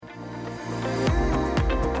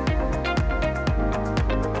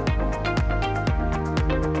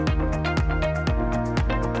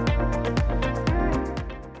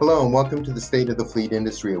Hello and welcome to the State of the Fleet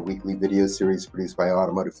Industry, a weekly video series produced by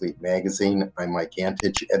Automotive Fleet Magazine. I'm Mike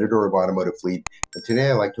Antich, editor of Automotive Fleet, and today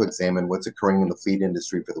I'd like to examine what's occurring in the fleet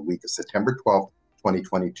industry for the week of September 12th,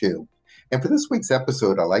 2022. And for this week's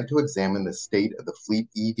episode, I'd like to examine the state of the fleet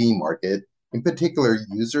EV market, in particular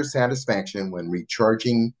user satisfaction when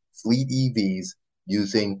recharging fleet EVs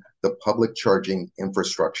using the public charging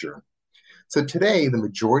infrastructure. So today, the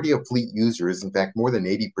majority of fleet users, in fact more than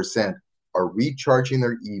 80%, are recharging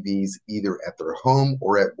their EVs either at their home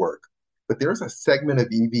or at work. But there's a segment of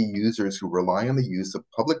EV users who rely on the use of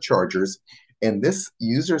public chargers, and this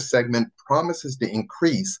user segment promises to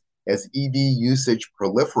increase as EV usage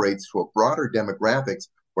proliferates to a broader demographics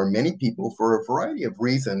where many people, for a variety of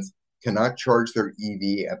reasons, cannot charge their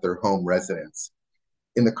EV at their home residence.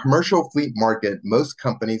 In the commercial fleet market, most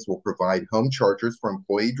companies will provide home chargers for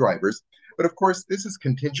employee drivers, but of course, this is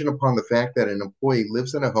contingent upon the fact that an employee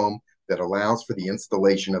lives in a home that allows for the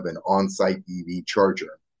installation of an on-site EV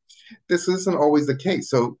charger. This isn't always the case.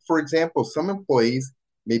 So, for example, some employees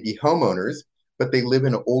may be homeowners, but they live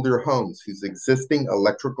in older homes whose existing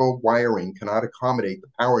electrical wiring cannot accommodate the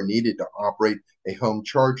power needed to operate a home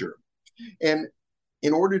charger. And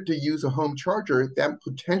in order to use a home charger, that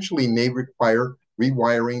potentially may require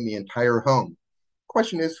rewiring the entire home.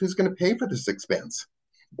 Question is, who's going to pay for this expense?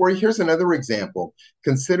 Or here's another example.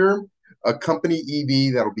 Consider a company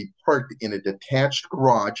EV that will be parked in a detached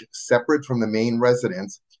garage separate from the main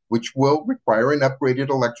residence, which will require an upgraded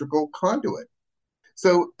electrical conduit.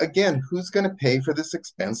 So again, who's going to pay for this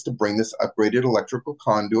expense to bring this upgraded electrical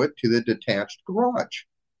conduit to the detached garage?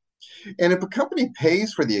 And if a company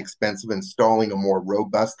pays for the expense of installing a more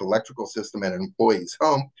robust electrical system at an employee's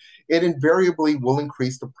home, it invariably will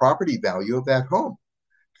increase the property value of that home.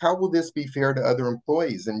 How will this be fair to other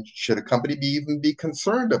employees? And should a company even be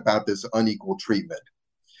concerned about this unequal treatment?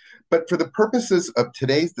 But for the purposes of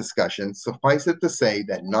today's discussion, suffice it to say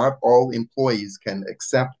that not all employees can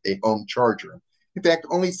accept a home charger. In fact,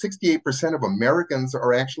 only 68% of Americans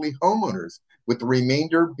are actually homeowners, with the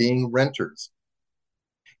remainder being renters.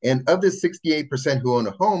 And of the 68% who own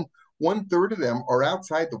a home, 1/3 of them are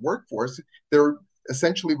outside the workforce. They're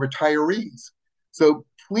essentially retirees. So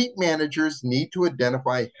fleet managers need to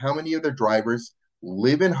identify how many of their drivers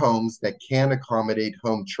live in homes that can accommodate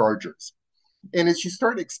home chargers. And as you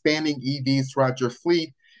start expanding EVs throughout your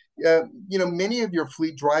fleet, many of your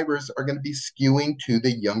fleet drivers are going to be skewing to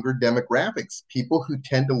the younger demographics, people who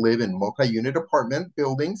tend to live in multi-unit apartment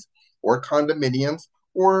buildings or condominiums,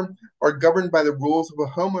 or are governed by the rules of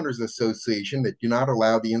a homeowners association that do not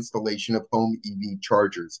allow the installation of home EV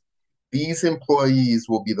chargers. These employees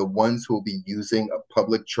will be the ones who will be using a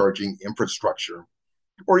public charging infrastructure.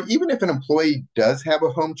 Or even if an employee does have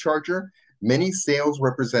a home charger, many sales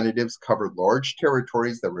representatives cover large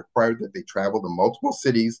territories that require that they travel to multiple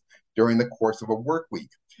cities during the course of a work week.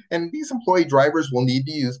 And these employee drivers will need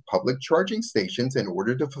to use public charging stations in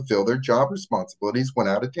order to fulfill their job responsibilities when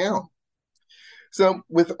out of town. So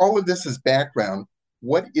with all of this as background,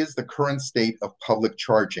 what is the current state of public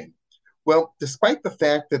charging? Well, despite the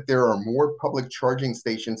fact that there are more public charging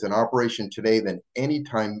stations in operation today than any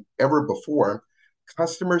time ever before,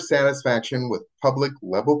 customer satisfaction with public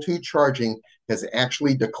level 2 charging has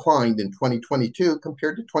actually declined in 2022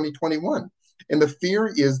 compared to 2021. And the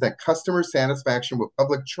fear is that customer satisfaction with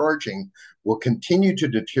public charging will continue to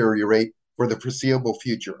deteriorate for the foreseeable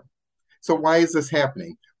future. So why is this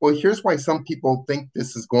happening? Well, here's why some people think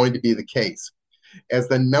this is going to be the case. As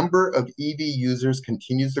the number of EV users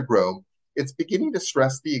continues to grow, it's beginning to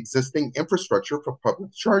stress the existing infrastructure for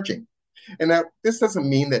public charging. And now, this doesn't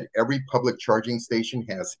mean that every public charging station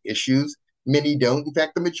has issues. Many don't. In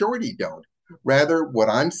fact, the majority don't. Rather, what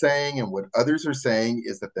I'm saying and what others are saying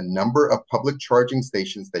is that the number of public charging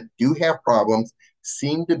stations that do have problems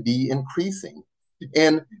seem to be increasing.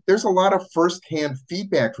 And there's a lot of firsthand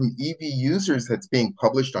feedback from EV users that's being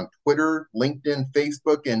published on Twitter, LinkedIn,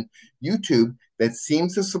 Facebook, and YouTube that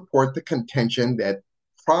seems to support the contention that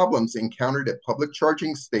problems encountered at public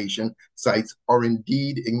charging station sites are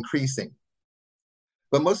indeed increasing.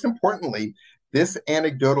 But most importantly, this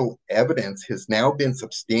anecdotal evidence has now been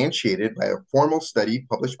substantiated by a formal study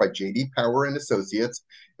published by J.D. Power and Associates.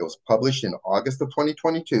 It was published in August of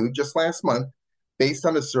 2022, just last month, based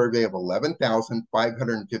on a survey of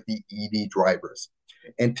 11,550 EV drivers.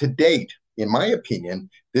 And to date, in my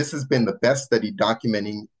opinion, this has been the best study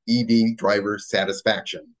documenting EV driver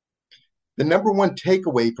satisfaction. The number one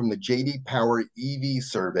takeaway from the J.D. Power EV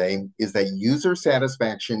survey is that user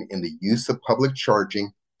satisfaction in the use of public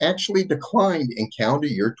charging actually declined in calendar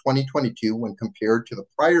year 2022 when compared to the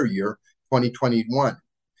prior year, 2021.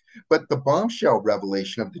 But the bombshell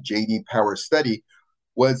revelation of the J.D. Power study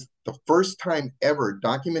was the first time ever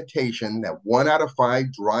documentation that 1 out of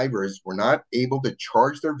 5 drivers were not able to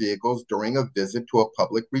charge their vehicles during a visit to a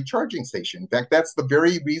public recharging station. In fact, that's the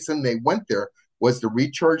very reason they went there, was to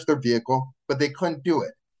recharge their vehicle, but they couldn't do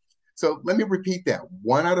it. So let me repeat that.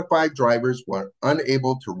 1 out of 5 drivers were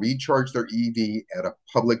unable to recharge their EV at a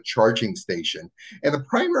public charging station. And the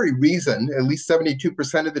primary reason, at least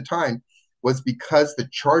 72% of the time, was because the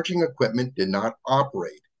charging equipment did not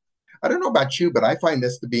operate. I don't know about you, but I find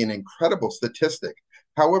this to be an incredible statistic.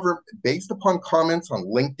 However, based upon comments on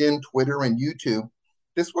LinkedIn, Twitter, and YouTube,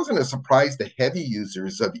 this wasn't a surprise to heavy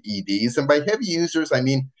users of EVs. And by heavy users, I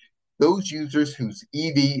mean those users whose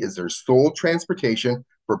EV is their sole transportation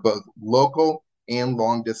for both local and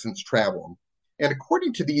long distance travel. And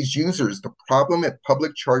according to these users, the problem at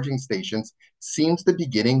public charging stations seems to be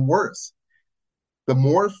getting worse. The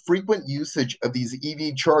more frequent usage of these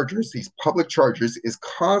EV chargers, these public chargers, is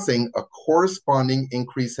causing a corresponding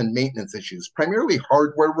increase in maintenance issues, primarily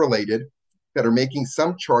hardware related, that are making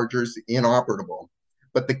some chargers inoperable.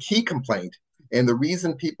 But the key complaint, and the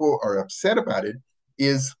reason people are upset about it,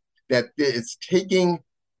 is that it's taking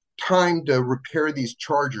time to repair these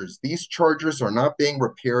chargers. These chargers are not being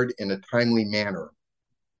repaired in a timely manner.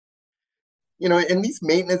 And these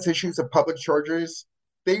maintenance issues of public chargers,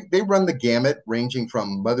 they run the gamut, ranging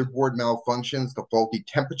from motherboard malfunctions to faulty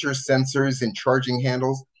temperature sensors and charging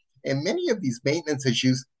handles. And many of these maintenance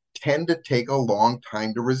issues tend to take a long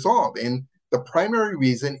time to resolve. And the primary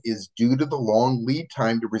reason is due to the long lead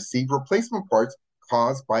time to receive replacement parts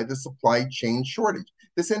caused by the supply chain shortage.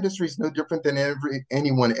 This industry is no different than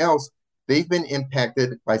anyone else. They've been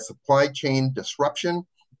impacted by supply chain disruption,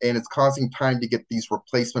 and it's causing time to get these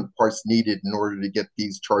replacement parts needed in order to get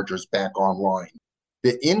these chargers back online.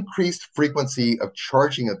 The increased frequency of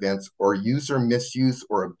charging events or user misuse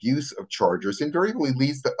or abuse of chargers invariably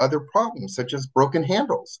leads to other problems, such as broken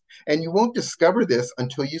handles. And you won't discover this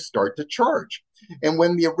until you start to charge. And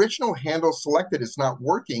when the original handle selected is not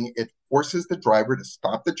working, it forces the driver to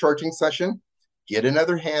stop the charging session, get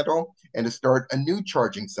another handle, and to start a new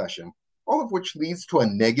charging session, all of which leads to a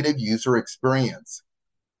negative user experience.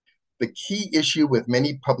 The key issue with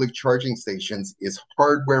many public charging stations is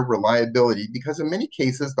hardware reliability, because in many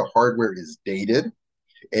cases the hardware is dated,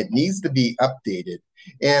 it needs to be updated.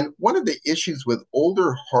 And one of the issues with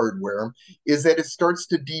older hardware is that it starts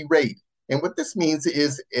to derate. And what this means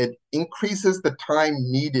is it increases the time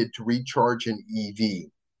needed to recharge an EV.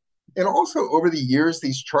 And also over the years,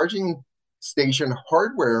 these charging station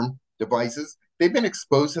hardware devices, they've been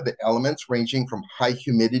exposed to the elements ranging from high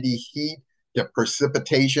humidity heat to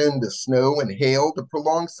precipitation, to snow and hail, to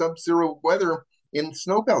prolonged sub-zero weather in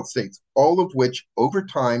snowbelt states, all of which over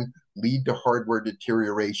time lead to hardware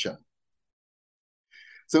deterioration.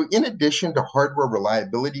 So in addition to hardware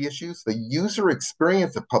reliability issues, the user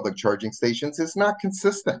experience of public charging stations is not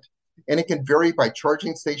consistent, and it can vary by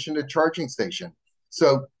charging station to charging station.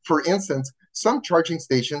 So for instance, some charging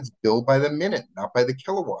stations bill by the minute, not by the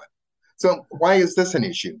kilowatt. So why is this an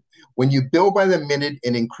issue? When you bill by the minute,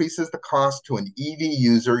 it increases the cost to an EV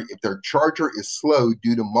user if their charger is slow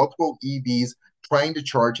due to multiple EVs trying to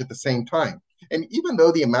charge at the same time. And even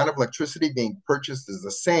though the amount of electricity being purchased is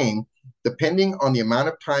the same, depending on the amount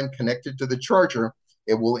of time connected to the charger,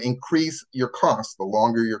 it will increase your cost the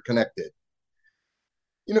longer you're connected.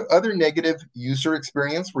 Other negative user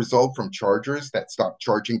experience result from chargers that stop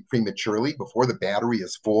charging prematurely before the battery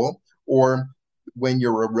is full, or when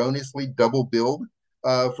you're erroneously double billed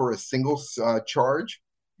for a single charge.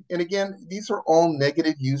 And again, these are all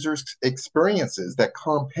negative user experiences that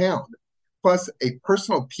compound. Plus, a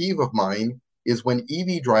personal peeve of mine is when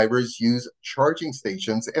EV drivers use charging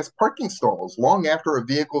stations as parking stalls long after a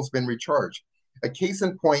vehicle's been recharged. A case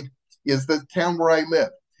in point is the town where I live.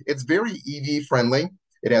 It's very EV friendly.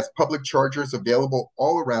 It has public chargers available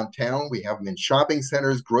all around town. We have them in shopping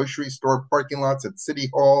centers, grocery store parking lots, at City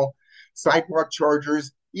Hall, sidewalk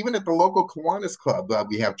chargers, even at the local Kiwanis Club,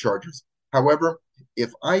 we have chargers. However,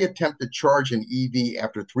 if I attempt to charge an EV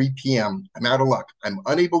after 3 p.m., I'm out of luck. I'm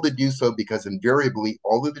unable to do so because invariably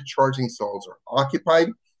all of the charging stalls are occupied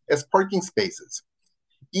as parking spaces.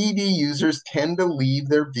 EV users tend to leave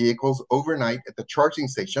their vehicles overnight at the charging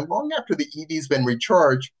station long after the EV's been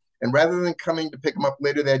recharged, and rather than coming to pick them up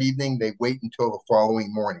later that evening, they wait until the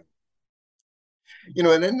following morning.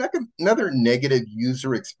 And another negative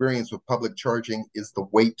user experience with public charging is the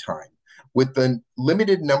wait time. With the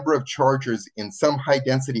limited number of chargers in some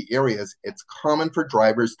high-density areas, it's common for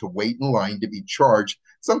drivers to wait in line to be charged,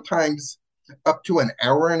 sometimes up to an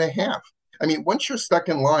hour and a half. I mean, once you're stuck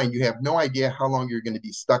in line, you have no idea how long you're going to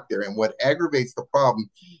be stuck there. And what aggravates the problem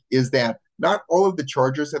is that Not all of the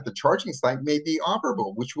chargers at the charging site may be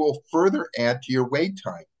operable, which will further add to your wait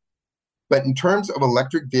time. But in terms of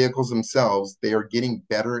electric vehicles themselves, they are getting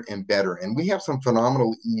better and better. And we have some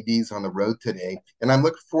phenomenal EVs on the road today. And I'm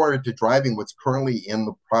looking forward to driving what's currently in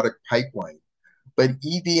the product pipeline. But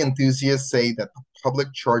EV enthusiasts say that the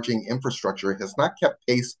public charging infrastructure has not kept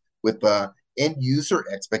pace with the end user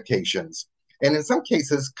expectations. And in some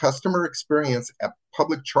cases, customer experience at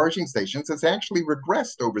public charging stations has actually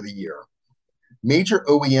regressed over the year. Major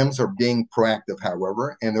OEMs are being proactive,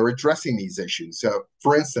 however, and they're addressing these issues. So,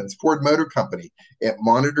 for instance, Ford Motor Company, it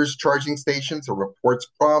monitors charging stations or reports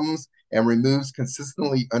problems and removes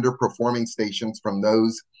consistently underperforming stations from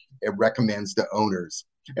those it recommends to owners.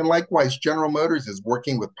 And likewise, General Motors is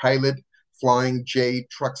working with Pilot Flying J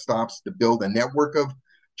truck stops to build a network of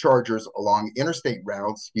chargers along interstate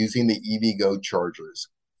routes using the EVgo chargers.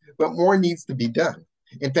 But more needs to be done.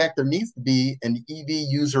 In fact, there needs to be an EV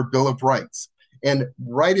user bill of rights. And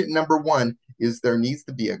right at number one is there needs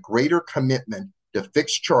to be a greater commitment to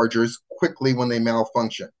fix chargers quickly when they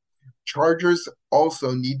malfunction. Chargers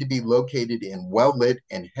also need to be located in well-lit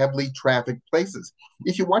and heavily trafficked places.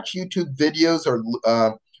 If you watch YouTube videos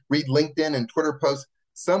or read LinkedIn and Twitter posts,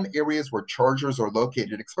 some areas where chargers are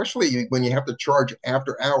located, especially when you have to charge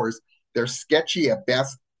after hours, they're sketchy at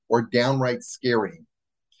best or downright scary.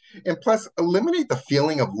 And plus, eliminate the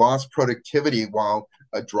feeling of lost productivity while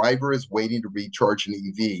a driver is waiting to recharge an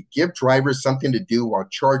EV. Give drivers something to do while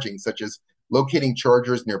charging, such as locating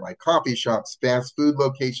chargers nearby coffee shops, fast food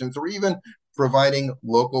locations, or even providing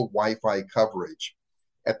local Wi-Fi coverage.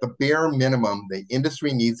 At the bare minimum, the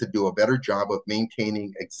industry needs to do a better job of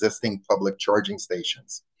maintaining existing public charging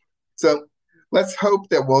stations. So let's hope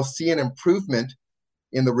that we'll see an improvement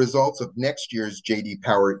in the results of next year's J.D.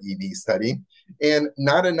 Power EV study, and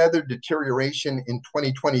not another deterioration in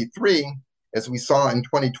 2023, as we saw in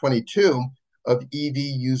 2022, of EV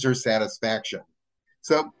user satisfaction.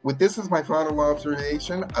 So with this as my final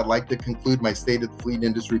observation, I'd like to conclude my State of the Fleet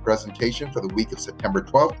Industry presentation for the week of September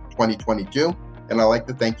 12th, 2022, and I'd like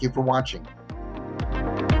to thank you for watching.